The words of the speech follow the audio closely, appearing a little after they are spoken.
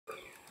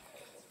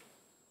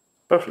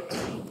Perfect.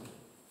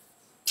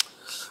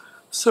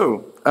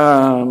 So,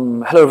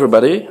 hello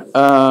everybody.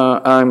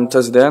 I'm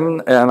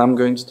FFDN, and I'm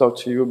going to talk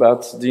to you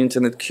about the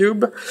Internet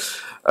Cube,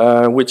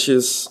 which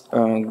is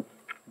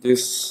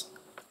this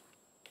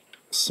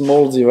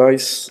small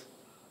device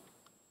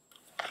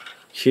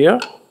here.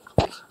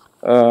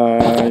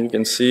 You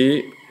can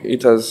see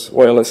it has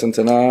wireless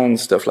antenna and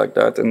stuff like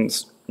that, and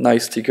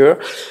nice sticker.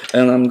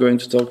 And I'm going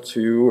to talk to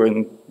you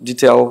in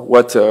detail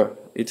what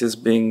it is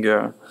being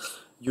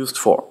used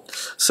for.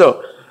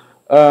 So,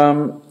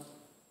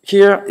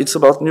 here it's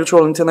about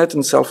neutral internet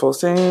and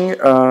self-hosting,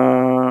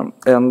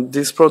 and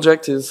this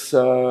project is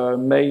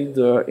made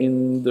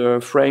in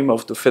the frame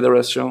of the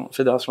Fédération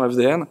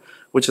FFDN,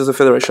 which is a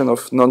federation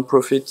of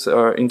non-profit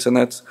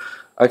internet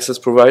access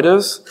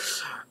providers.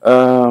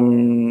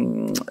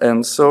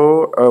 And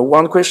so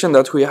one question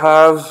that we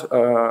have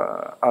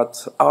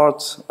at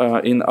ART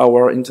in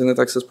our internet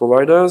access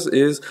providers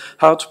is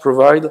how to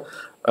provide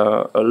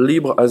a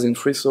libre, as in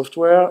free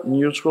software,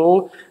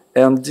 neutral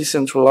and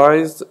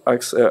decentralized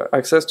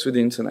access to the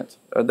internet.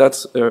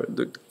 That's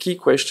the key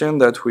question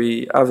that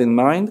we have in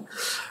mind.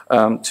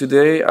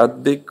 Today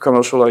at big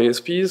commercial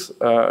ISPs,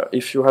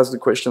 if you ask the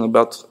question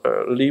about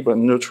libre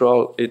and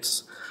neutral,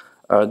 it's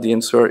the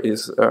answer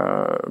is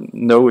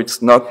no,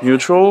 it's not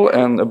neutral,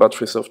 and about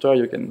free software,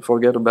 you can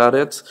forget about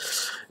it.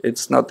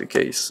 It's not the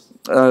case.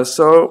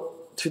 So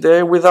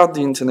today, without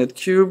the Internet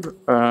Cube,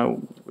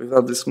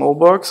 without this small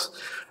box,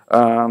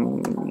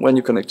 when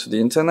you connect to the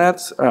internet,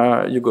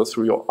 you go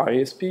through your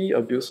ISP,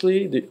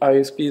 obviously. The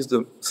ISP is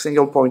the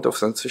single point of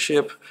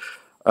censorship.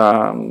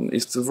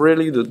 It's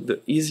really the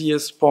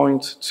easiest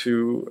point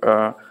to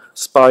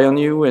spy on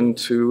you and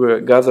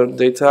to gather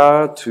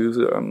data,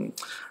 to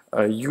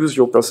use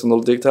your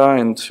personal data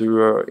and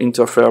to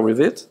interfere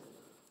with it.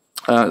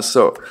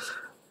 So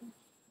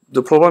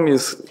the problem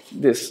is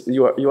this: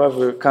 you have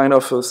a kind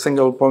of a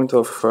single point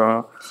of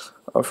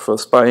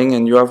spying,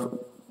 and you have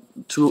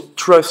to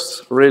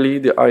trust really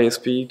the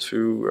ISP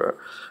to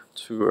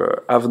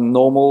have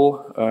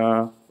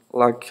normal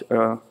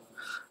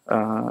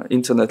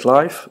internet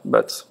life,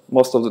 but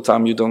most of the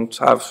time you don't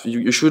have,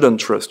 you shouldn't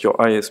trust your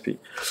ISP.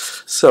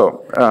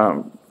 So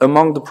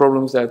among the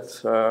problems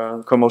that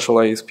commercial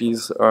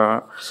ISPs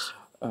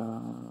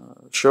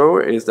show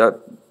is that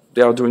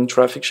they are doing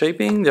traffic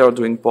shaping, they are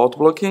doing port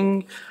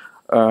blocking,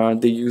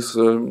 they use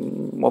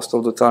most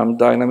of the time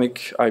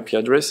dynamic IP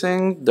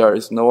addressing, there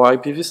is no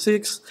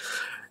IPv6,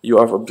 you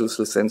have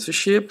obviously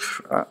censorship,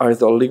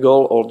 either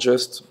legal or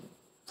just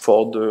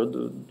for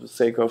the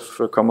sake of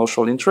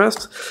commercial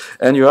interest.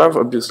 And you have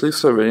obviously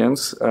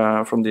surveillance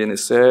from the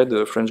NSA,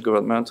 the French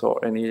government,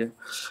 or any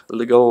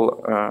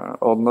legal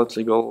or not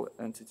legal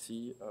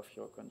entity of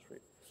your country.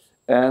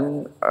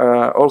 And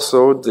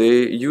also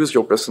they use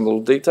your personal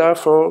data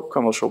for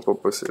commercial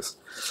purposes.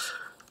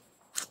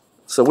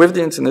 So with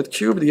the Internet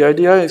Cube, the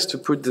idea is to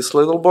put this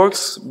little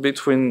box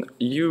between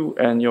you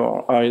and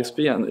your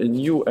ISP and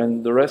you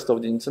and the rest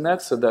of the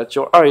internet, so that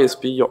your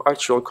ISP, your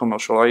actual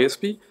commercial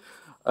ISP,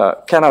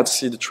 cannot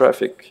see the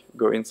traffic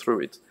going through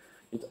it.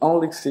 It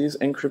only sees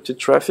encrypted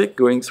traffic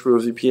going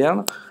through a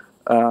VPN.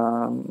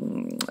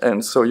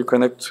 And so you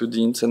connect to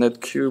the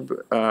Internet Cube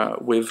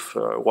with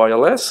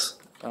wireless.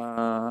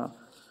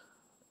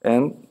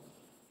 And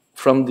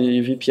from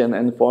the VPN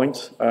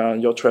endpoint,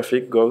 your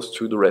traffic goes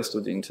to the rest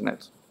of the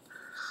internet.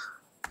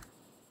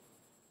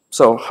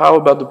 So how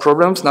about the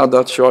problems now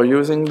that you are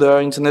using the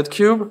Internet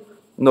Cube?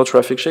 No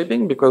traffic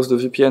shaping, because the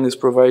VPN is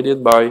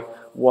provided by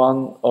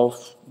one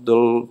of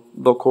the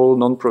local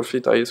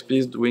non-profit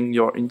ISPs doing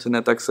your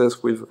internet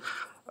access with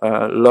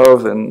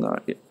love and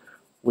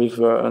with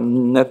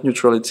net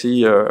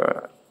neutrality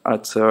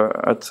at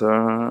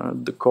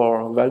the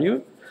core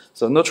value.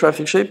 So no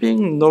traffic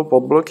shaping, no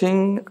port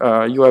blocking,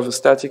 you have a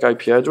static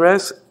IP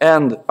address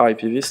and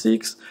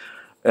IPv6.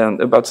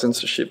 And about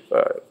censorship,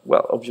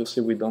 well,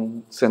 obviously we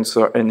don't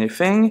censor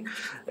anything.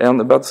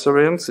 And about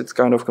surveillance, it's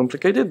kind of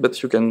complicated,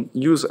 but you can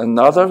use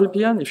another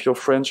VPN. If you're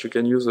French, you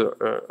can use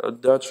a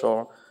Dutch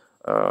or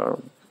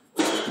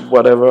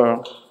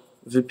whatever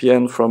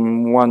VPN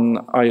from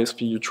one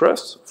ISP you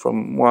trust,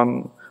 from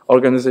one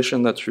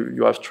organization that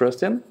you have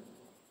trust in.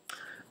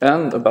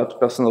 And about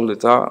personal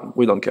data,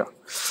 we don't care.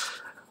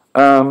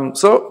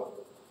 So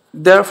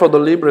there for the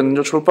libre and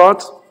neutral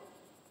part,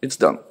 it's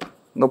done,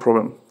 no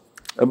problem.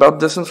 About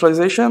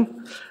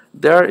decentralization,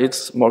 there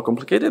it's more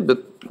complicated,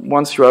 but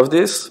once you have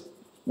this,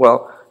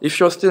 well,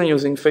 if you're still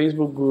using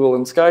Facebook, Google,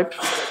 and Skype,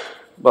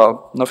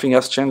 well, nothing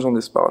has changed on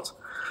this part.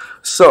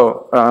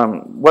 So,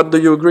 what do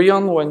you agree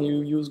on when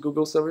you use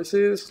Google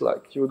services?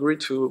 Like, you agree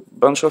to a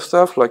bunch of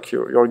stuff, like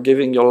you're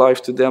giving your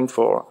life to them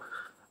for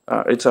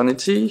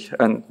eternity,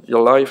 and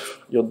your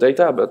life, your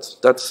data, but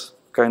that's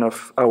kind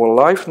of our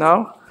life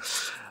now.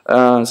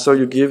 So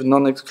you give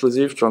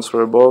non-exclusive,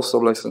 transferable,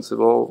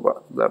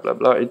 sub-licensable, blah, blah,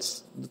 blah.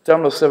 It's the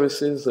term of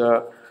services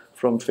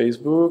from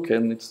Facebook,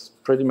 and it's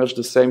pretty much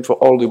the same for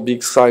all the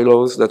big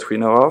silos that we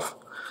know of.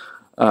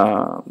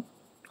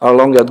 How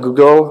long at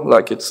Google?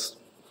 Like it's,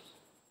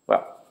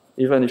 well,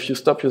 even if you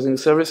stop using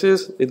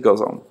services, it goes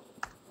on.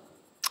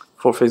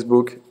 For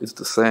Facebook, it's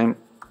the same.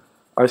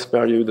 I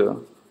spare you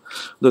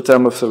the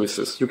term of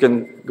services. You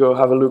can go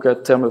have a look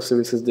at term of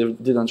services. They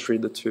didn't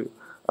read it to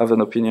have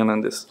an opinion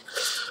on this.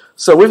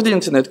 So with the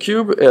Internet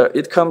Cube,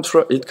 it comes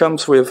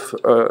with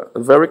a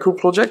very cool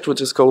project,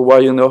 which is called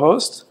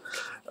Host,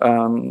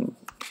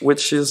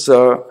 which is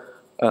a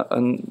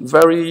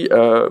very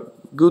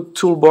good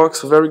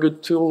toolbox, a very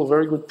good tool, a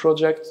very good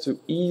project to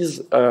ease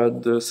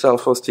the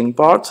self-hosting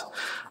part,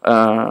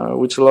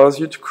 which allows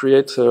you to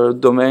create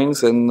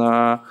domains and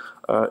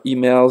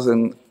emails,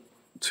 and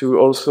to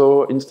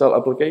also install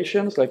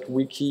applications like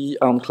Wiki,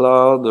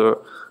 OnCloud,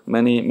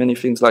 many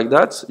things like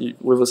that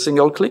with a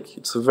single click.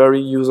 It's very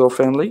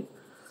user-friendly.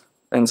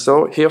 And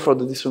so here for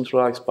the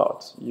decentralized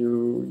part,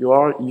 you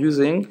are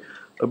using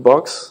a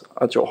box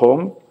at your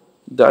home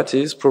that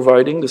is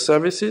providing the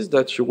services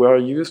that you were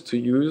used to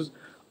use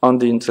on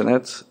the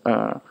internet,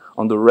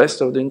 on the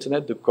rest of the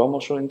internet, the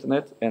commercial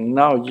internet, and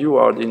now you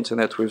are the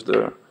internet with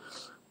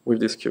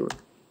this cube.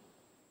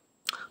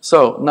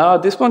 So now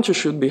at this point you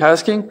should be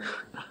asking,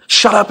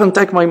 shut up and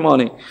take my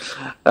money.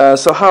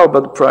 So how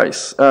about the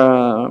price?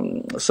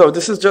 So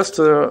this is just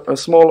a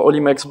small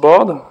Olimex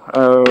board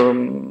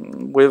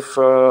with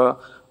a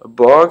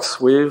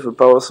box, with a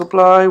power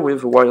supply,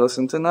 with a wireless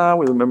antenna,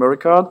 with a memory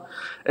card.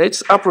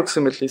 It's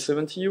approximately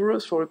 70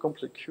 euros for a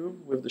complete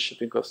cube with the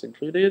shipping cost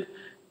included.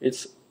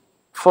 It's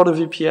for the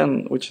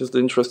VPN, which is the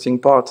interesting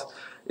part.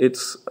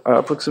 It's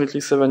approximately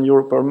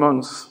 €7 per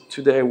month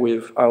today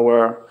with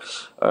our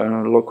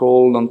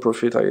local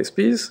non-profit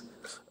ISPs.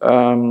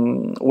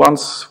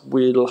 Once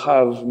we'll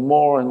have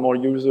more and more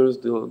users,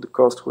 the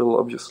cost will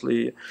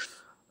obviously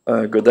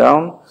go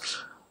down.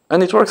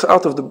 And it works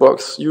out of the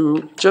box.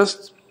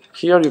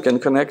 Here you can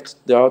connect.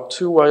 There are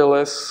two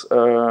wireless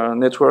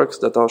networks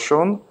that are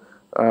shown.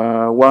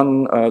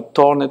 One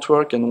Tor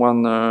network and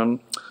one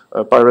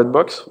pirate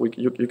box.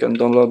 You can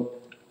download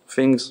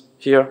things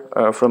here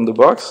from the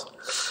box.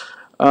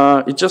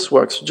 It just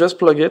works. You just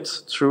plug it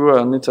through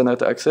an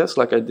internet access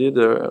like I did,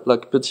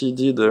 like Petit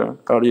did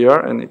earlier,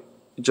 and it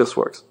just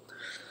works.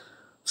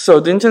 So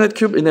the Internet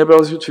Cube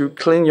enables you to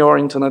clean your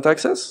internet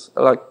access.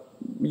 Like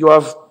you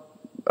have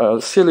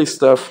silly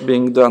stuff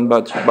being done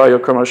by your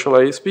commercial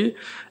ISP,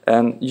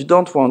 and you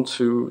don't want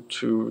to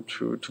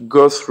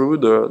go through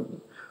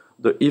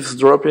the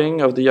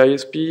eavesdropping of the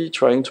ISP,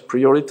 trying to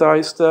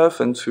prioritize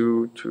stuff and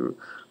to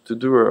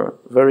do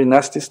very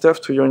nasty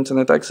stuff to your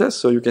internet access.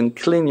 So you can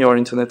clean your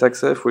internet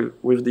access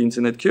with the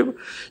Internet Cube.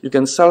 You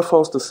can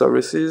self-host the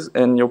services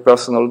and your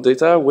personal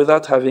data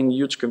without having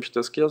huge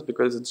computer skills,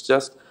 because it's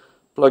just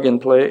plug and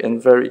play and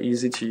very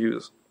easy to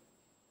use.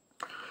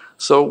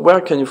 So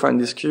where can you find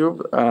this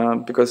cube?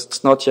 Because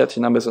it's not yet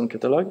in Amazon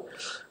catalog,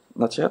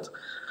 not yet.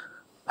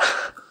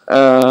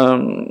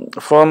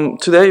 From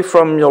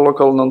your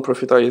local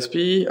non-profit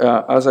ISP,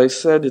 as I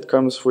said, it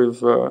comes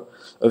with a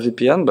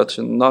VPN, but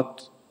you're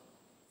not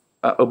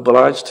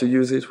obliged to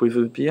use it with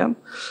a VPN.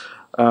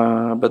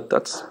 But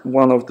that's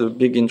one of the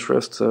big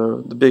interests, a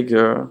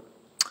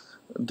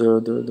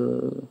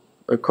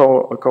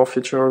core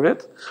feature of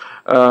it.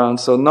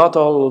 So not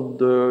all of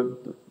the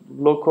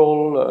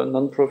local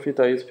non-profit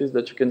ISPs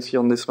that you can see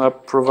on this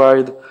map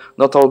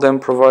not all of them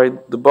provide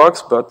the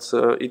box, but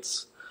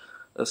it's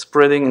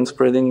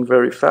spreading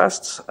very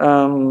fast.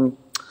 And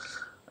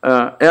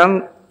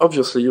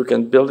obviously you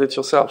can build it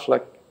yourself.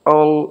 Like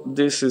all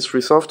this is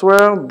free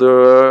software.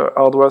 The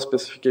hardware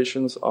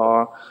specifications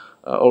are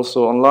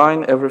also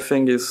online.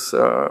 Everything is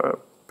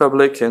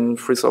public and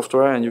free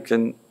software, and you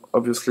can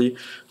obviously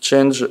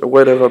change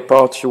whatever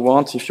part you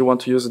want. If you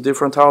want to use a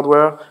different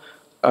hardware,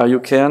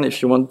 you can.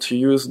 If you want to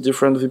use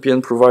different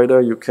VPN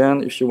provider, you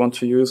can. If you want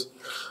to use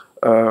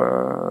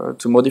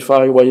to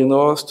modify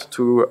Host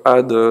to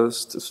add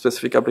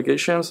specific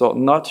applications, or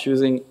not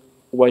using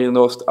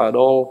Host at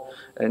all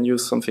and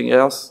use something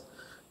else,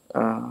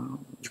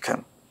 you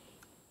can.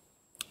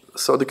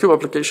 So the Cube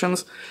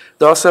applications,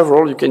 there are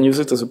several. You can use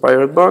it as a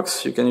pirate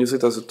box. You can use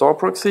it as a Tor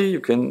proxy.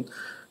 You can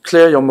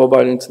clear your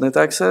mobile internet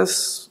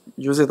access,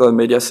 use it as a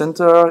media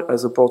center,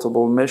 as a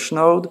portable mesh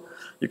node.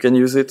 You can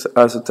use it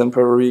as a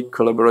temporary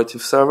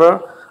collaborative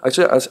server.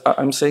 Actually, as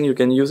I'm saying, you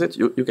can use it.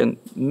 You can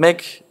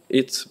make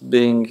it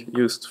being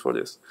used for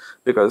this.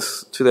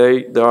 Because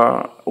today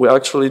we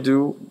actually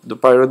do the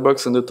pirate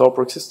box and the Tor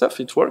proxy stuff.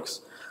 It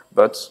works.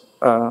 But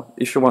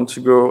if you want to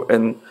go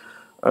and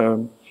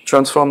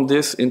transform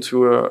this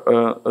into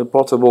a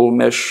portable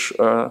mesh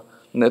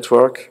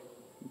network,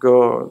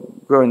 go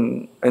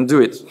and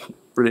do it,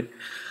 really.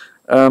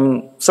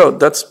 So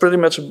that's pretty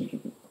much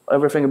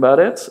everything about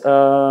it.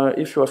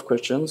 If you have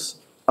questions,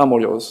 I'm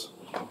all yours.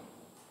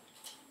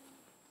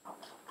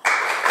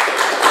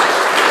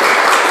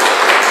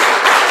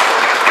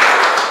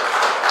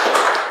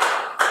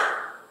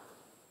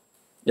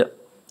 Yeah.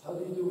 How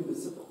do you do with the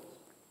support?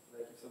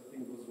 Like if something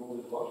goes wrong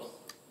with box,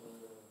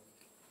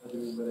 how do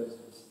you manage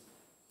this?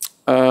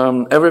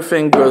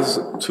 Everything goes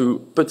to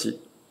Petit.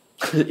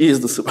 He is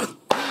the support.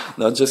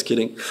 No, just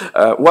kidding.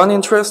 One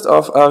interest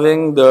of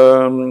having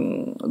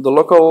the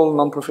local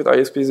non-profit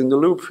ISPs in the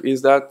loop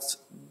is that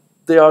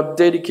they are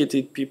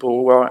dedicated people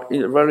who are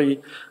very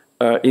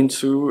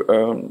into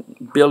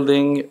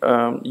building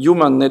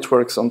human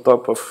networks on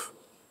top of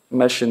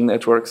machine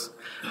networks.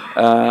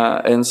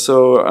 And so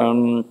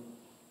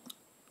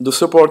the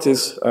support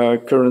is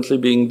currently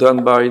being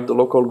done by the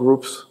local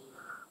groups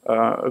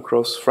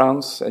across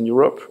France and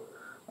Europe.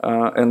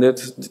 And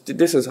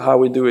this is how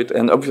we do it.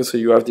 And obviously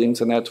you have the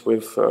internet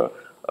with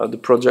the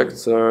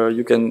projects.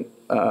 You can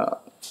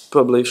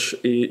publish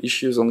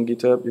issues on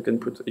GitHub. You can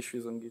put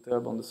issues on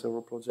GitHub on the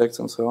several projects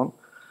and so on.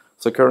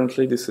 So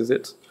currently this is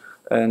it.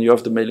 And you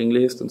have the mailing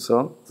list and so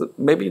on. So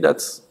maybe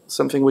that's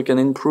something we can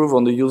improve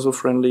on the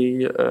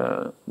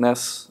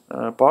user-friendliness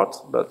part,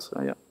 but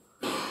yeah.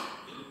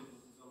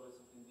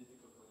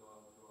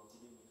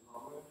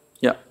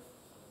 Yeah.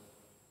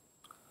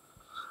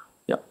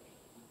 Yeah.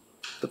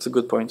 That's a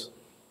good point.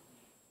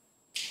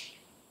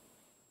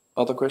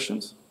 Other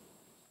questions?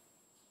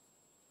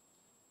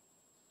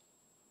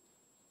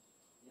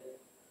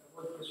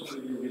 One question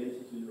will be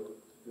related to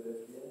the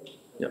FFDN.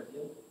 Yeah.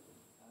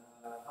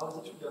 How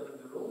did you govern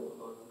the law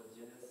about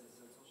DNS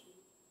censorship?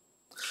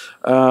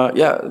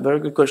 Yeah, very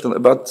good question.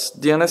 About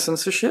DNS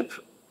censorship,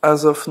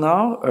 as of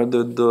now,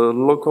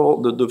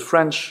 the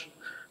French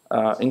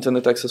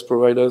internet access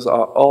providers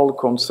are all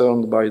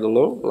concerned by the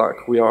law.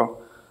 Like we are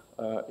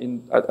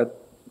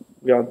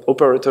we are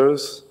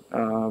operators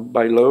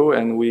by law,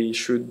 and we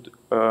should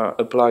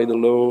apply the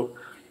law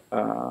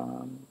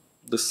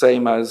the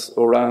same as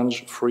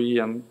Orange, Free,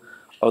 and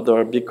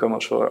other big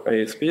commercial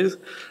ISPs.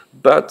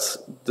 But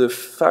the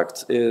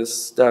fact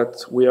is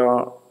that we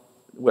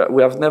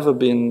have never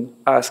been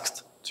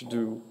asked to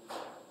do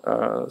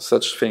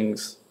such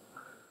things.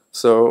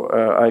 So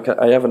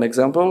I have an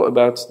example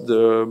about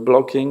the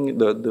blocking,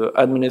 the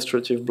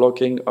administrative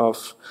blocking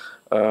of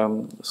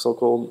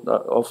so-called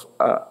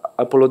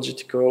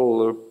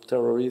apologetical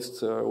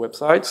terrorist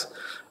websites.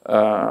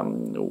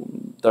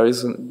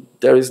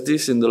 There is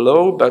this in the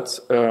law, but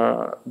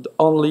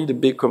only the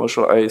big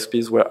commercial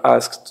ISPs were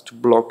asked to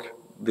block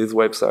these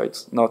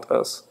websites, not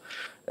us.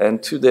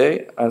 And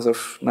today, as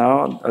of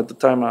now, at the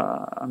time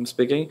I'm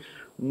speaking,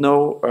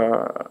 no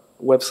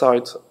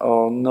website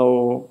or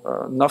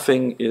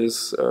nothing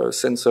is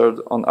censored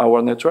on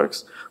our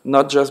networks,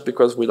 not just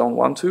because we don't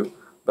want to,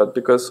 but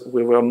because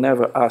we were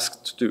never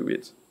asked to do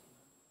it,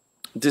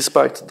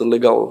 despite the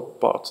legal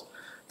part.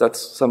 That's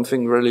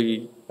something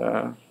really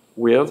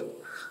weird.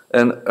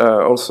 And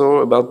also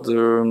about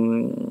the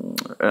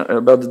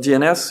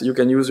DNS, you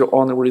can use your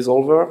own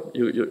resolver.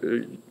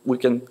 We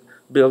can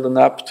build an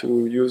app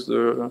to use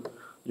your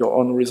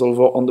own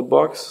resolver on the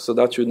box, so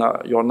that you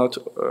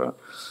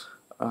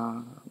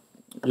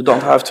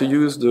don't have to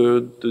use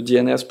the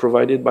DNS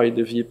provided by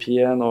the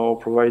VPN or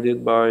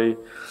provided by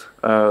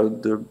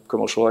the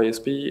commercial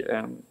ISP,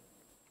 and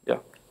yeah.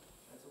 And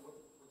so what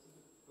is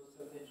the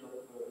percentage of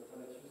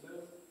internet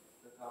users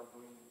that are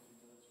going to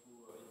internet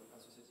through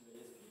associative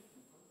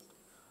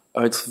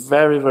ISP? It's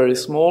very, very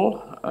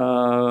small,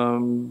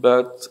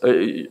 but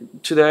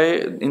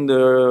today in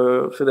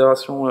the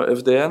Fédération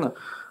FFDN,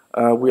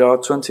 we are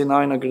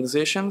 29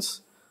 organizations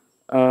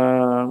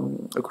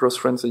across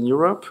France and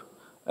Europe,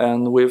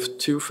 and with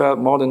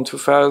more than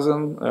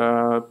 2,000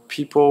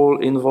 people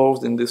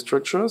involved in these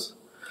structures,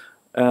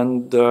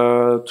 and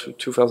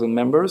 2,000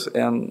 members,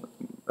 and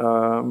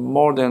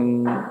more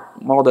than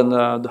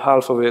the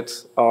half of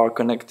it are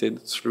connected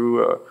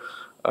through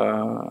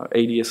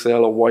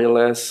ADSL or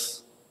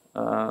wireless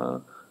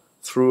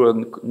through a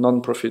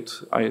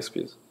non-profit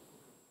ISPs.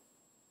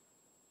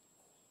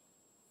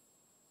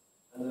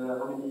 And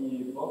how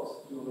many boxes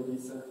do you already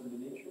sent in the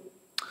nature?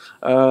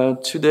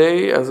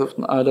 Today, as of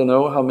I don't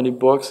know how many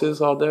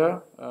boxes are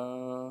there.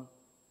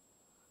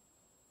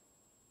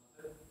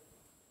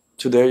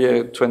 Today,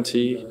 yeah,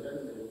 20.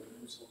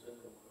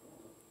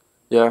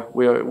 Yeah,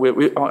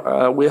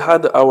 we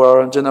had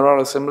our general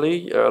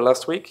assembly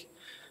last week,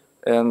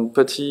 and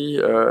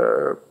Petit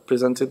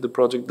presented the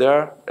project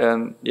there,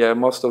 and yeah,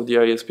 most of the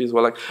ISPs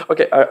were like,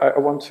 okay, I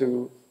want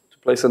to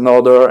place an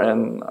order,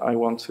 and I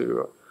want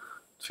to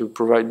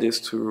provide this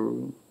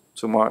to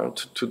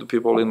the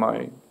people in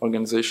my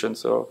organization.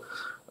 So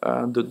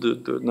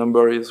the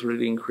number is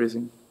really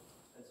increasing.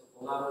 And so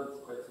for now it's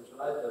quite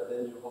centralized, but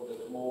then you hope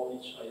that more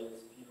each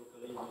ISP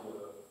locally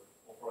will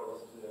offer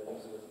this to their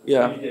users.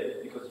 Yeah.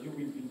 Because you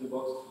will build the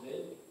box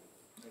today.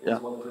 Yeah.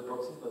 It's one of the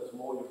boxes, but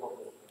more you hope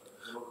that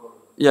local.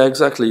 Yeah,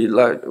 exactly.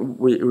 Like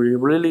we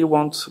really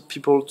want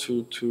people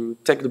to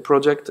take the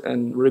project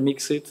and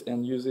remix it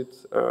and use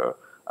it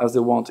as they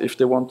want. If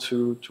they want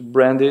to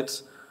brand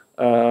it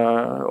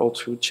or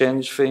to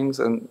change things,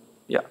 and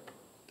yeah,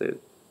 they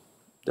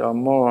are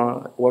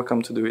more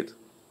welcome to do it.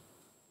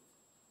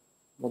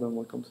 More than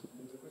welcome to.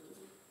 Thank you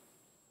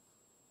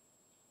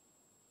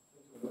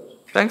very much.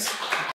 Thanks.